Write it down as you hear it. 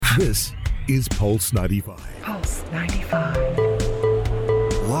This is Pulse 95. Pulse 95.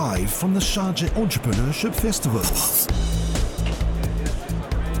 Live from the Sharjah Entrepreneurship Festival.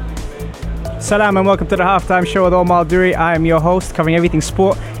 Salam and welcome to the Halftime Show with Omar Duri. I am your host, covering everything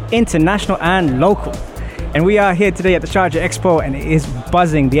sport, international and local. And we are here today at the Sharjah Expo, and it is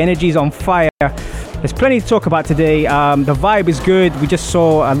buzzing. The energy is on fire. There's plenty to talk about today. The vibe is good. We just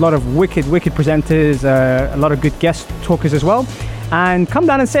saw a lot of wicked presenters, a lot of good guest talkers as well. And come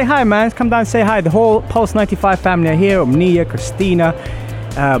down and say hi, man. Come down and say hi. The whole Pulse 95 family are here. Omnia, Christina,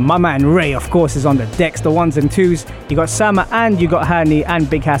 Mama and Ray, of course, is on the decks, the ones and twos. You got Sama and you got Hani and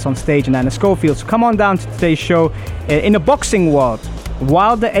Big Hass on stage and Anna Schofield. So come on down to today's show. In the boxing world,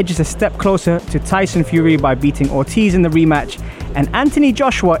 Wilder edges a step closer to Tyson Fury by beating Ortiz in the rematch. And Anthony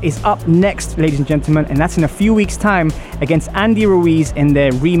Joshua is up next, ladies and gentlemen, and that's in a few weeks' time against Andy Ruiz in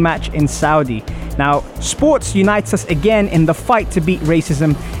their rematch in Saudi. Now, sports unites us again in the fight to beat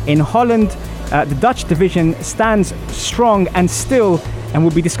racism. In Holland, the Dutch division stands strong and still, and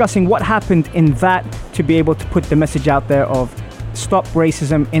we'll be discussing what happened in that to be able to put the message out there of stop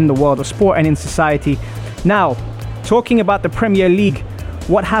racism in the world of sport and in society. Now, talking about the Premier League,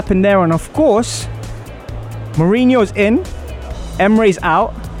 what happened there, and of course, Mourinho's in, Emre's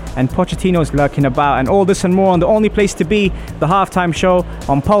out, and Pochettino's lurking about, and all this and more on the only place to be, the Halftime Show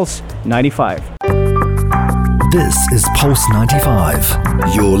on Pulse 95. This is Pulse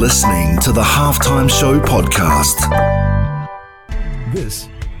 95. You're listening to the Halftime Show podcast. This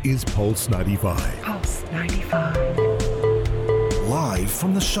is Pulse 95. Pulse 95. Live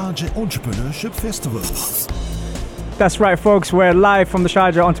from the Sharjah Entrepreneurship Festival. That's right, folks. We're live from the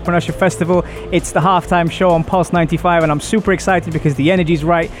Sharjah Entrepreneurship Festival. It's the Halftime Show on Pulse 95, and I'm super excited because the energy's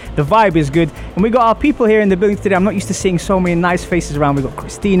right, the vibe is good, and we got our people here in the building today. I'm not used to seeing so many nice faces around. We got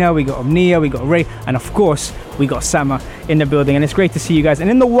Christina, we got Omnia, we got Ray, and of course, we got Sama in the building, and it's great to see you guys.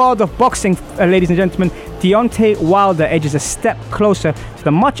 And in the world of boxing, ladies and gentlemen, Deontay Wilder edges a step closer to the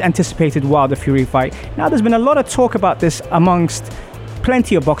much anticipated Wilder-Fury fight. Now, there's been a lot of talk about this amongst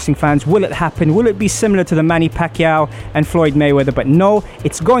plenty of boxing fans. Will it happen? Will it be similar to the Manny Pacquiao and Floyd Mayweather? But no,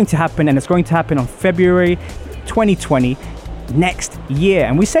 it's going to happen, and it's going to happen on February 2020, next year.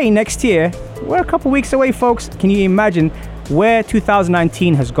 And we say next year, we're a couple weeks away, folks. Can you imagine where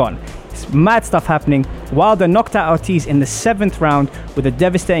 2019 has gone? It's mad stuff happening. Wilder knocked out Ortiz in the 7th round with a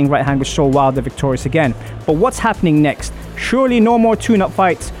devastating right hand, which saw Wilder victorious again. But what's happening next? Surely no more tune-up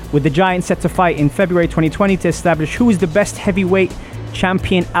fights, with the Giant set to fight in February 2020 to establish who is the best heavyweight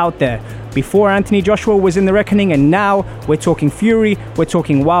champion out there. Before, Anthony Joshua was in the reckoning, and now we're talking Fury, we're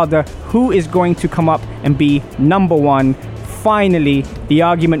talking Wilder. Who is going to come up and be number one? Finally, the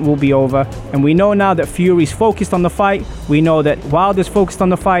argument will be over, and we know now that Fury's focused on the fight. We know that Wilder's focused on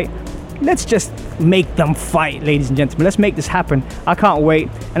the fight. Let's just make them fight, ladies and gentlemen. Let's make this happen. I can't wait,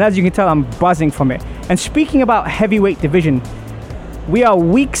 and as you can tell, I'm buzzing from it. And speaking about heavyweight division, we are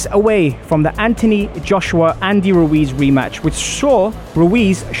weeks away from the Anthony Joshua-Andy Ruiz rematch, which saw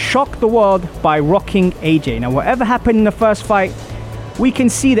Ruiz shock the world by rocking AJ. Now, whatever happened in the first fight, we can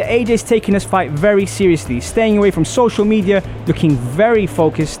see that AJ's taking this fight very seriously, staying away from social media, looking very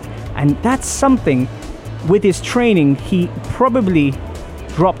focused, and that's something with his training he probably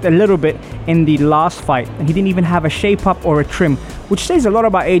dropped a little bit in the last fight, and he didn't even have a shape up or a trim, which says a lot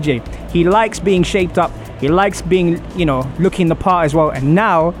about AJ. He likes being shaped up. He likes being, looking the part as well. And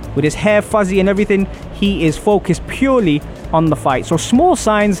now, with his hair fuzzy and everything, he is focused purely on the fight. So small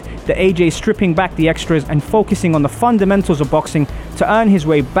signs that AJ is stripping back the extras and focusing on the fundamentals of boxing to earn his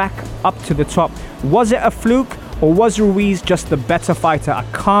way back up to the top. Was it a fluke, or was Ruiz just the better fighter? I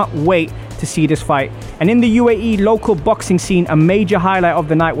can't wait to see this fight. And in the UAE local boxing scene, a major highlight of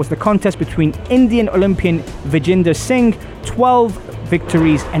the night was the contest between Indian Olympian Vijender Singh, 12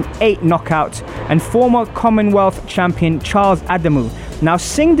 victories and 8 knockouts, and former Commonwealth champion Charles Adamu. Now,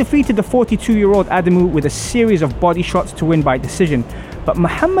 Singh defeated the 42-year-old Adamu with a series of body shots to win by decision. But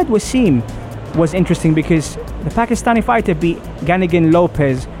Muhammad Wasim was interesting because the Pakistani fighter beat Ganigan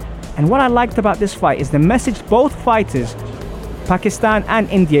Lopez. And what I liked about this fight is the message both fighters, Pakistan and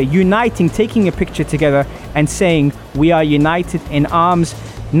India, uniting, taking a picture together and saying, we are united in arms.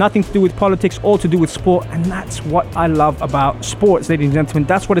 Nothing to do with politics, all to do with sport. And that's what I love about sports, ladies and gentlemen.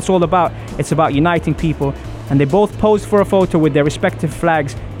 That's what it's all about. It's about uniting people. And they both posed for a photo with their respective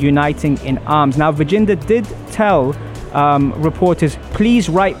flags, uniting in arms. Now, Vijender did tell reporters, please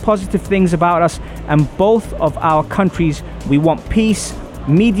write positive things about us and both of our countries. We want peace.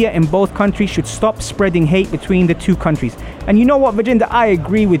 Media in both countries should stop spreading hate between the two countries. And you know what, Vijender, I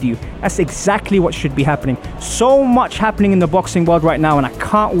agree with you. That's exactly what should be happening. So much happening in the boxing world right now, and I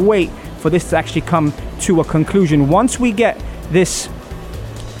can't wait for this to actually come to a conclusion. Once we get this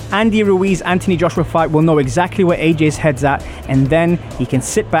Andy Ruiz, Anthony Joshua fight, we'll know exactly where AJ's head's at, and then he can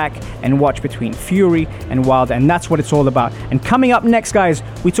sit back and watch between Fury and Wilder, and that's what it's all about. And coming up next, guys,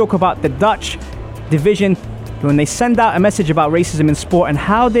 we talk about the Dutch division when they send out a message about racism in sport and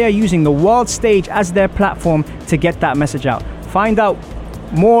how they are using the world stage as their platform to get that message out. Find out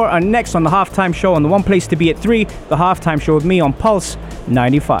more next on the Halftime Show on the one place to be at 3, the Halftime Show with me on Pulse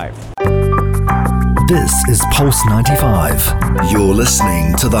 95. This is Pulse 95. You're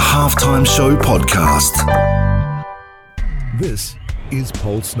listening to the Halftime Show podcast. This is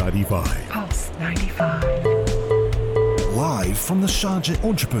Pulse 95. Pulse 95. Live from the Sharjah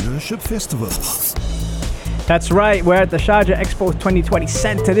Entrepreneurship Festival. That's right, we're at the Sharjah Expo 2020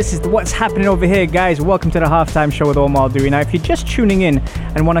 Center. This is what's happening over here, guys. Welcome to the Halftime Show with Omar Duri. Now, if you're just tuning in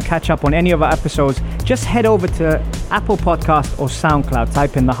and want to catch up on any of our episodes, just head over to Apple Podcast or SoundCloud.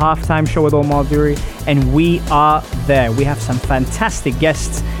 Type in the Halftime Show with Omar Duri, and we are there. We have some fantastic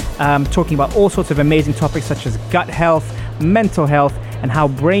guests talking about all sorts of amazing topics such as gut health, mental health, and how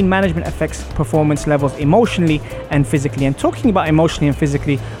brain management affects performance levels emotionally and physically. And talking about emotionally and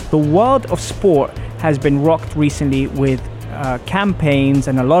physically, the world of sport has been rocked recently with campaigns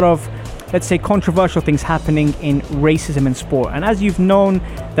and a lot of, let's say, controversial things happening in racism in sport. And as you've known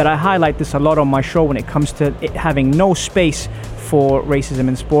that I highlight this a lot on my show when it comes to it having no space for racism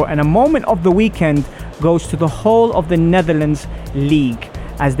in sport. And a moment of the weekend goes to the whole of the Netherlands League,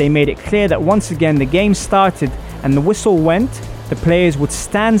 as they made it clear that once again the game started and the whistle went, the players would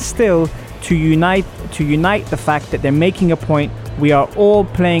stand still to unite the fact that they're making a point. We are all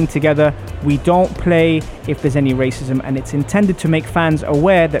playing together. We don't play if there's any racism, and it's intended to make fans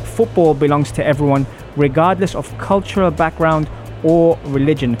aware that football belongs to everyone, regardless of cultural background or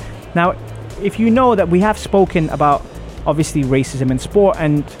religion. Now, if you know that we have spoken about, obviously, racism in sport,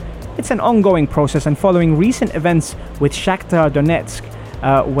 and it's an ongoing process, and following recent events with Shakhtar Donetsk,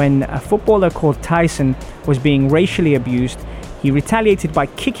 when a footballer called Tyson was being racially abused, he retaliated by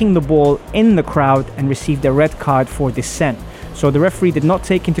kicking the ball in the crowd and received a red card for dissent. So the referee did not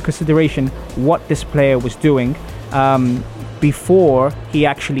take into consideration what this player was doing before he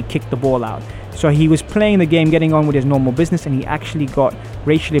actually kicked the ball out. So he was playing the game, getting on with his normal business, and he actually got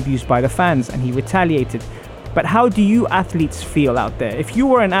racially abused by the fans, and he retaliated. But how do you athletes feel out there? If you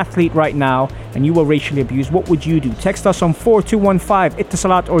were an athlete right now and you were racially abused, what would you do? Text us on 4215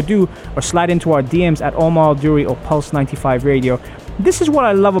 Ittisalat Urdu, or slide into our DMs at Omar Duri or Pulse 95 Radio. This is what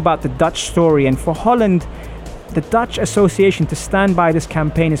I love about the Dutch story, and for Holland, the Dutch Association to stand by this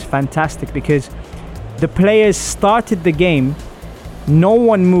campaign is fantastic, because the players started the game, no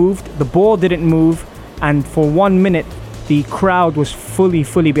one moved, the ball didn't move, and for 1 minute the crowd was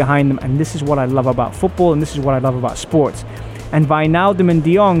fully behind them. And this is what I love about football, and this is what I love about sports. And Wijnaldum and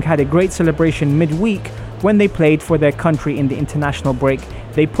De Jong had a great celebration midweek when they played for their country in the international break.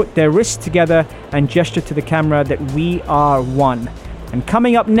 They put their wrists together and gestured to the camera that we are one. And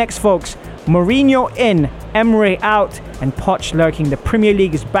coming up next, folks, Mourinho in, Emery out, and Poch lurking. The Premier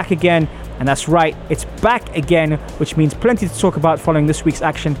League is back again, and that's right, it's back again, which means plenty to talk about following this week's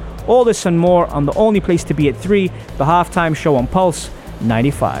action. All this and more on the only place to be at 3, the Halftime Show on Pulse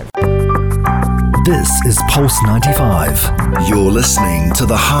 95. This is Pulse 95. You're listening to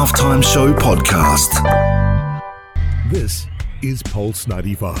the Halftime Show podcast. This is Pulse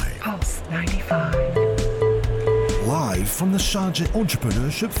 95. Pulse 95. Live from the Sharjah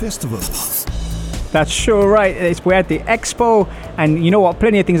Entrepreneurship Festival. That's sure right. We're at the Expo, and you know what?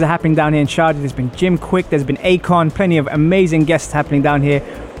 Plenty of things are happening down here in Sharjah. There's been Jim Quick, there's been Akon, plenty of amazing guests happening down here.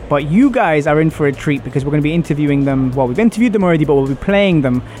 But you guys are in for a treat, because we're going to be interviewing them. Well, we've interviewed them already, but we'll be playing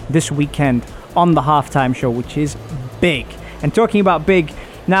them this weekend on the Halftime Show, which is big. And talking about big,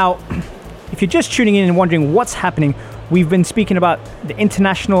 now, if you're just tuning in and wondering what's happening, we've been speaking about the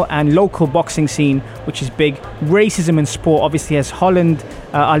international and local boxing scene, which is big. Racism in sport, obviously, as Holland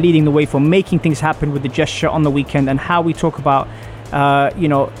are leading the way for making things happen with the gesture on the weekend, and how we talk about,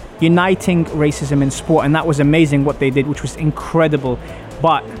 uniting racism in sport. And that was amazing what they did, which was incredible.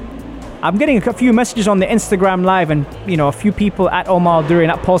 But I'm getting a few messages on the Instagram Live, and a few people at Omar Duri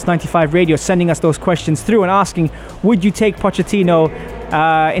and at Pulse 95 Radio sending us those questions through and asking, would you take Pochettino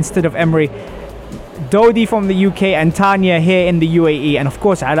instead of Emery? Dodi from the UK and Tanya here in the UAE, and of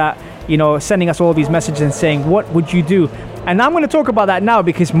course Ala, sending us all these messages and saying, what would you do? And I'm going to talk about that now,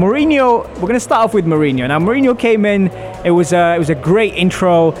 because Mourinho, we're going to start off with Mourinho. Now, Mourinho came in, it was a great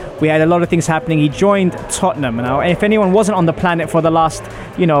intro. We had a lot of things happening. He joined Tottenham. Now, if anyone wasn't on the planet for the last,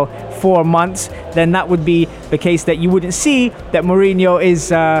 4 months, then that would be the case, that you wouldn't see that Mourinho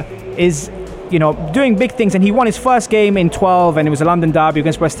is doing big things. And he won his first game in 12, and it was a London derby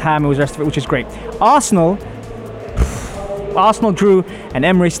against West Ham. It was the rest of it, which is great. Arsenal, Arsenal drew, and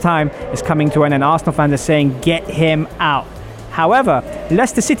Emery's time is coming to an end. Arsenal fans are saying, get him out. However,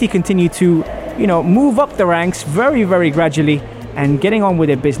 Leicester City continue to, move up the ranks very, very gradually and getting on with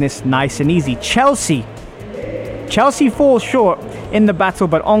their business nice and easy. Chelsea falls short in the battle,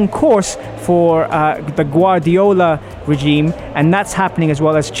 but on course for the Guardiola regime, and that's happening as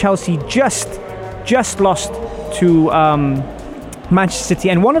well as Chelsea just lost to Manchester City.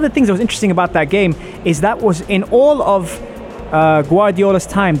 And one of the things that was interesting about that game is that was in all of Guardiola's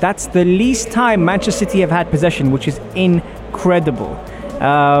time, that's the least time Manchester City have had possession, which is incredible.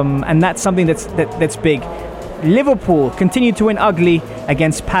 And that's something that's big. Liverpool continue to win ugly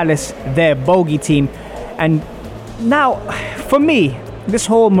against Palace, their bogey team. And now, for me, this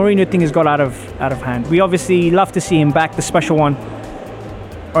whole Mourinho thing has got out of hand. We obviously love to see him back, the special one,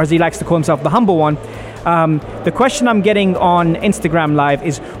 or as he likes to call himself, the humble one. The question I'm getting on Instagram Live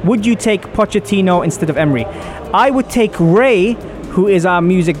is, would you take Pochettino instead of Emery? I would take Ray, who is our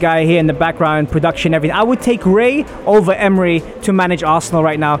music guy here in the background, production, everything. I would take Ray over Emery to manage Arsenal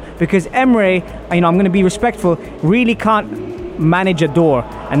right now, because Emery, I'm going to be respectful, really can't manage a door,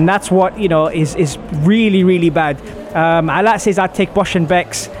 and that's what is really, really bad. Alat says I'd take Bosch and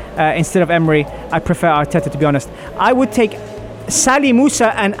Bex instead of Emery. I prefer Arteta, to be honest. I would take Sally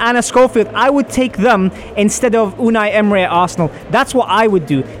Musa and Anna Schofield. I would take them instead of Unai Emery at Arsenal. That's what I would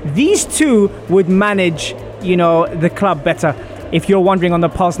do. These two would manage, the club better. If you're wondering on the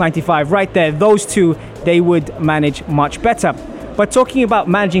Pulse 95, right there, those two, they would manage much better. But talking about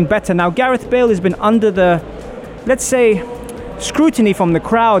managing better, now Gareth Bale has been under the, let's say, scrutiny from the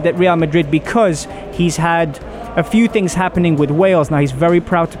crowd at Real Madrid because he's had a few things happening with Wales. Now, he's very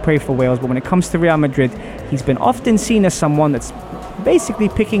proud to play for Wales, but when it comes to Real Madrid, he's been often seen as someone that's basically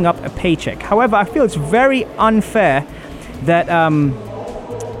picking up a paycheck. However, I feel it's very unfair that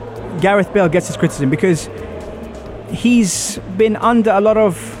Gareth Bale gets this criticism, because he's been under a lot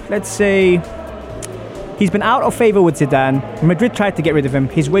of, let's say, he's been out of favour with Zidane. Madrid tried to get rid of him.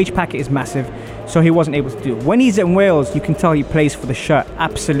 His wage packet is massive, so he wasn't able to do it. When he's in Wales, you can tell he plays for the shirt,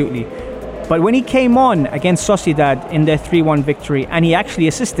 absolutely. But when he came on against Sociedad in their 3-1 victory, and he actually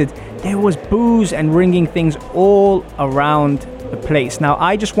assisted, there was boos and ringing things all around the place. Now,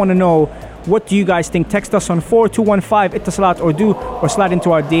 I just want to know, what do you guys think? Text us on 4215 Itasalat or slide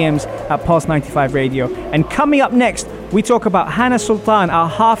into our DMs at Pulse 95 Radio. And coming up next, we talk about Hannah Sultan. Our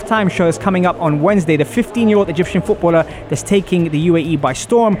halftime show is coming up on Wednesday, the 15-year-old Egyptian footballer that's taking the UAE by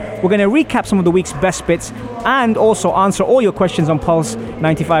storm. We're going to recap some of the week's best bits and also answer all your questions on Pulse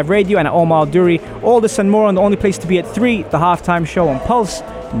 95 Radio and at Omar Duri. All this and more on the only place to be at 3, the halftime show on Pulse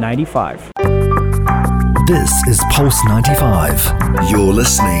 95. This is Pulse 95. You're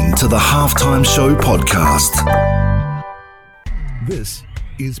listening to the Halftime Show podcast. This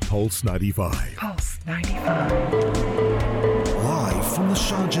is Pulse 95. Pulse 95. Live from the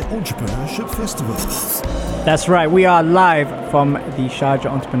Sharjah Entrepreneurship Festival. That's right, we are live from the Sharjah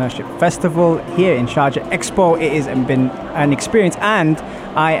Entrepreneurship Festival here in Sharjah Expo. It has been an experience, and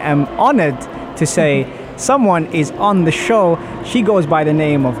I am honored to say someone is on the show. She goes by the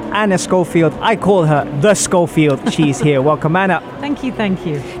name of Anna Schofield. I call her the Schofield. She's here. Welcome, Anna. Thank you.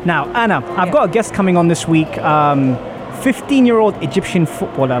 Now, Anna, I've got a guest coming on this week, 15-year-old Egyptian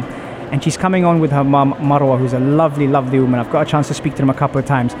footballer, and she's coming on with her mum, Marwa, who's a lovely, lovely woman. I've got a chance to speak to them a couple of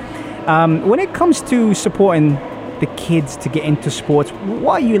times. When it comes to supporting the kids to get into sports,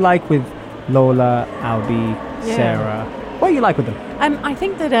 what are you like with Lola, Albi, Sarah? What are you like with them? I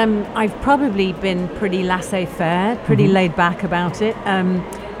think that I've probably been pretty laissez-faire, pretty laid back about it.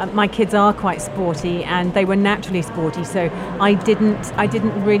 My kids are quite sporty, and they were naturally sporty, so I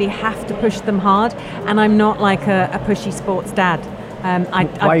didn't really have to push them hard, and I'm not like a pushy sports dad.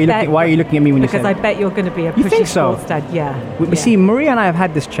 Why are you looking at me when you say that? Because I bet you're going to be a You pushy think so? sports dad. Yeah. We see, Maria and I have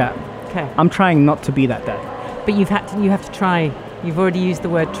had this chat. Okay. I'm trying not to be that dad. But you have to try. You've already used the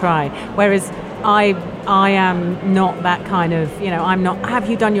word try. Whereas I am not that kind of, I'm not, have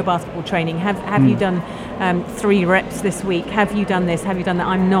you done your basketball training? Have you done 3 reps this week? Have you done this? Have you done that?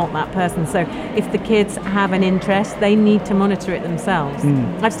 I'm not that person. So if the kids have an interest, they need to monitor it themselves.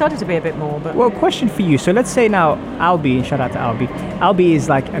 I've started to be a bit more. But Well, question for you. So let's say now Albi, and shout out to Albi. Albi is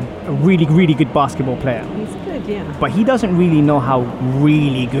like a really, really good basketball player. he's good, yeah. But he doesn't really know how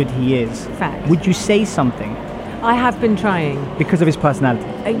really good he is. Fact. Would you say something I have been trying. because of his personality?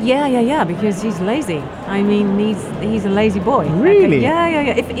 Yeah, because he's lazy. I mean, he's a lazy boy. Really? Okay.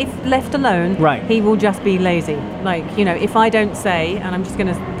 Yeah. If left alone, Right. he will just be lazy. Like, if I don't say, and I'm just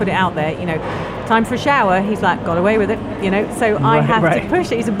going to put it out there, time for a shower, he's like, got away with it, so I have to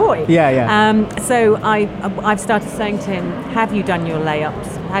push it. He's a boy. Yeah. So I've started saying to him, have you done your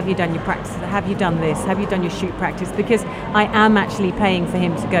layups? Have you done your practice? Have you done this? Have you done your shoot practice? Because I am actually paying for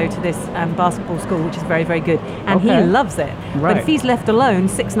him to go to this basketball school, which is very, very good. And he loves it. Right. But if he's left alone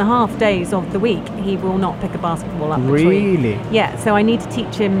 6.5 days of the week, he will not pick a basketball up the tree. Really? Yeah, so I need to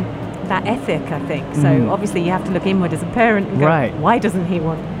teach him that ethic, I think. So obviously you have to look inward as a parent and go, Right. why doesn't he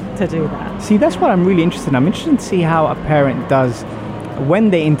want to do that? See, that's what I'm really interested in. I'm interested to see how a parent does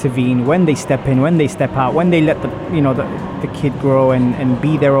when they intervene, when they step in, when they step out, when they let the kid grow and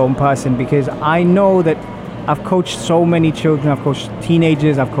be their own person. Because I know that I've coached so many children, I've coached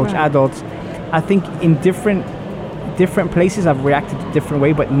teenagers, I've coached adults. I think in different places I've reacted a different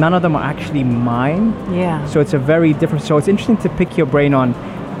way, but none of them are actually mine. Yeah. So it's a very different. So it's interesting to pick your brain on.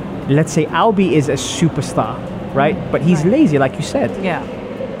 Let's say Albie is a superstar, right? But he's lazy, like you said. Yeah.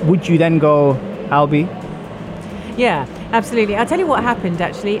 Would you then go, Albie? Yeah, absolutely. I'll tell you what happened,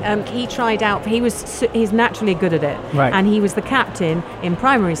 actually. He tried out, he's naturally good at it. Right. And he was the captain in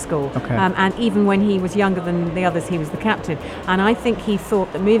primary school. Okay. And even when he was younger than the others, he was the captain. And I think he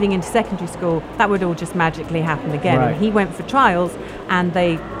thought that moving into secondary school, that would all just magically happen again. Right. And he went for trials and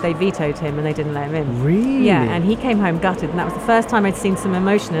they vetoed him and they didn't let him in. Really? Yeah, and he came home gutted. And that was the first time I'd seen some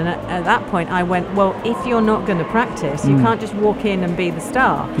emotion. And at that point, I went, well, if you're not going to practice, you can't just walk in and be the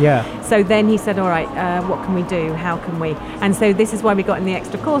star. Yeah. So then he said, all right, what can we do? How can we? And so this is why we got in the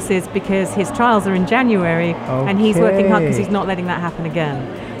extra courses, because his trials are in January and he's working hard because he's not letting that happen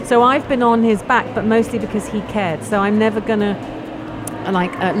again. So I've been on his back, but mostly because he cared. So I'm never going to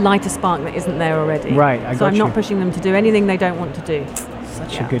light a spark that isn't there already. Right, I So got I'm you. not pushing them to do anything they don't want to do.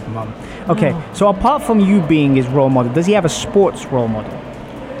 Such a good mum. Okay, so apart from you being his role model, does he have a sports role model?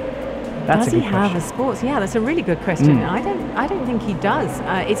 That's Does a he good have question. a sports? Yeah, that's a really good question. I don't think he does.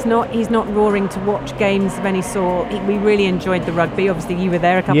 He's not roaring to watch games of any sort. We really enjoyed the rugby. Obviously, you were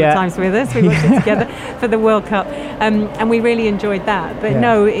there a couple of times with us. We watched it together for the World Cup, and we really enjoyed that. But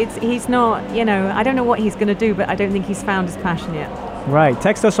no, he's not. I don't know what he's going to do, but I don't think he's found his passion yet. Right.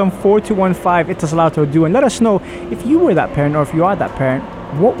 Text us on 4215 Itasalato or do, and let us know if you were that parent or if you are that parent.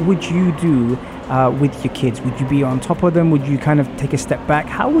 What would you do with your kids? Would you be on top of them? Would you kind of take a step back?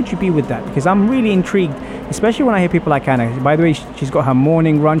 How would you be with that? Because I'm really intrigued, especially when I hear people like Anna. By the way, she's got her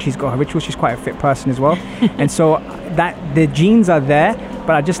morning run, she's got her rituals, she's quite a fit person as well. And so that the genes are there,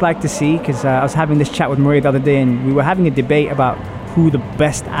 but I'd just like to see, because I was having this chat with Maria the other day and we were having a debate about who the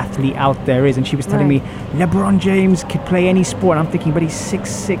best athlete out there is, and she was telling me LeBron James could play any sport, and I'm thinking, but he's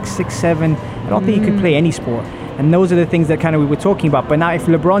 6'6", 6'7". I don't think he could play any sport. And those are the things that kind of we were talking about. But now if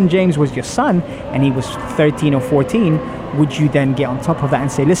LeBron James was your son and he was 13 or 14, would you then get on top of that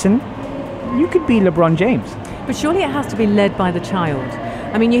and say, listen, you could be LeBron James? But surely it has to be led by the child.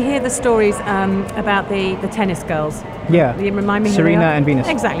 I mean, you hear the stories about the tennis girls. Yeah. You remind me who Serena they are? and Venus.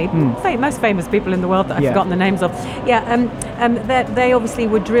 Exactly. Most famous people in the world that I've Yeah. forgotten the names of. Yeah. They obviously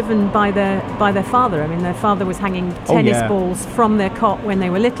were driven by their father. I mean, their father was hanging tennis balls from their cot when they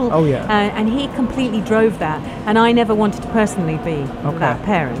were little. Oh, yeah. And he completely drove that. And I never wanted to personally be that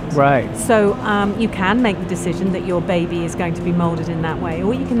parent. Right. So you can make the decision that your baby is going to be molded in that way,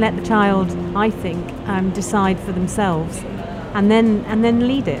 or you can let the child, I think, decide for themselves. And then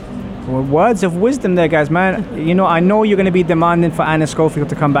lead it. Well, words of wisdom there, guys, man. I know you're going to be demanding for Anna Schofield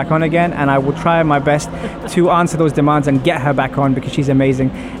to come back on again, and I will try my best to answer those demands and get her back on because she's amazing.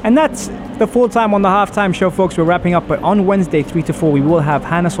 And that's the full time on the halftime show, folks. We're wrapping up, but on Wednesday, 3 to 4, we will have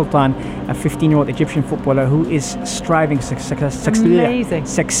Hannah Sultan, a 15-year-old Egyptian footballer who is striving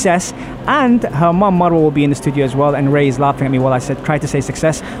success. And her mum, Marwa, will be in the studio as well, and Ray is laughing at me while I tried to say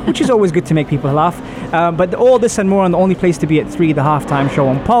success, which is always good to make people laugh. But all this and more on the only place to be at 3, the halftime show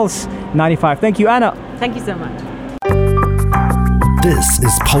on Pulse 95. Thank you, Anna. Thank you so much. This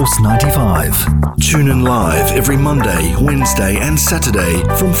is Pulse 95. Tune in live every Monday, Wednesday and Saturday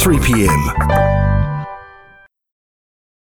from 3 p.m.